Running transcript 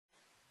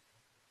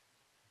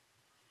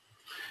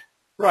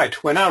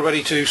Right, we're now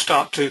ready to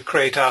start to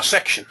create our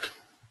section.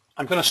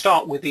 I'm going to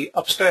start with the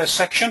upstairs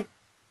section.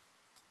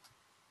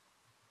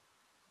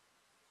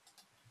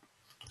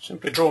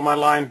 Simply draw my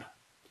line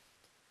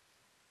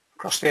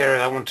across the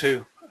area I want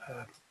to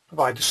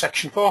provide the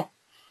section for.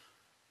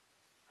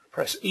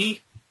 Press E.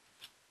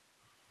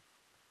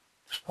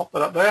 Just pop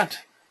that up there.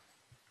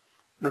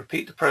 And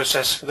repeat the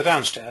process for the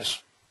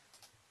downstairs.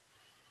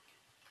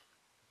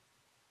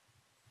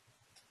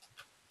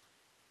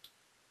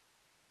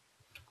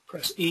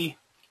 Press E.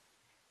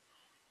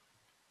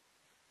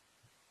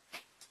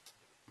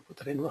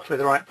 Put that in roughly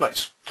the right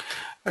place.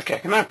 Okay, I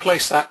can now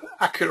place that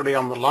accurately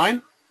on the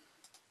line.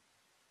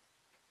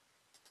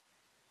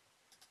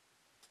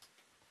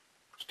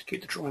 Just to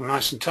keep the drawing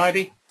nice and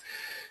tidy.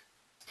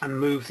 And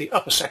move the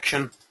upper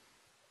section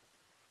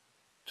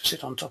to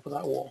sit on top of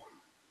that wall.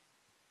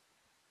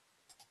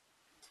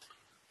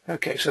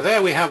 Okay, so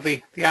there we have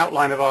the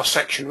outline of our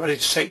section ready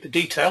to take the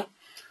detail.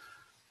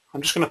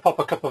 I'm just going to pop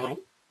a couple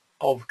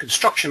of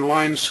construction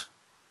lines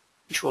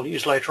which we'll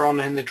use later on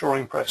in the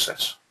drawing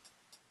process.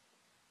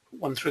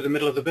 One through the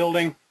middle of the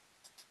building,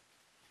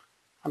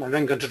 and I'm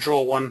then going to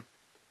draw one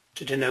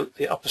to denote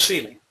the upper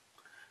ceiling.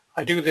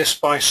 I do this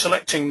by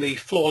selecting the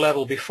floor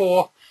level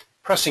before,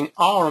 pressing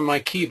R on my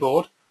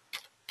keyboard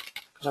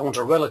because I want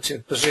a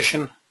relative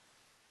position,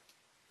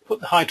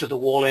 put the height of the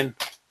wall in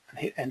and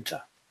hit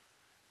enter.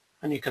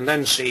 And you can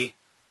then see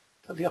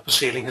that the upper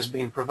ceiling has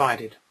been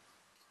provided.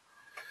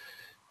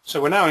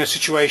 So we're now in a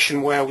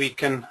situation where we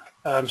can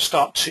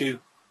start to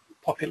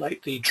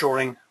populate the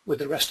drawing with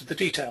the rest of the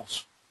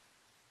details.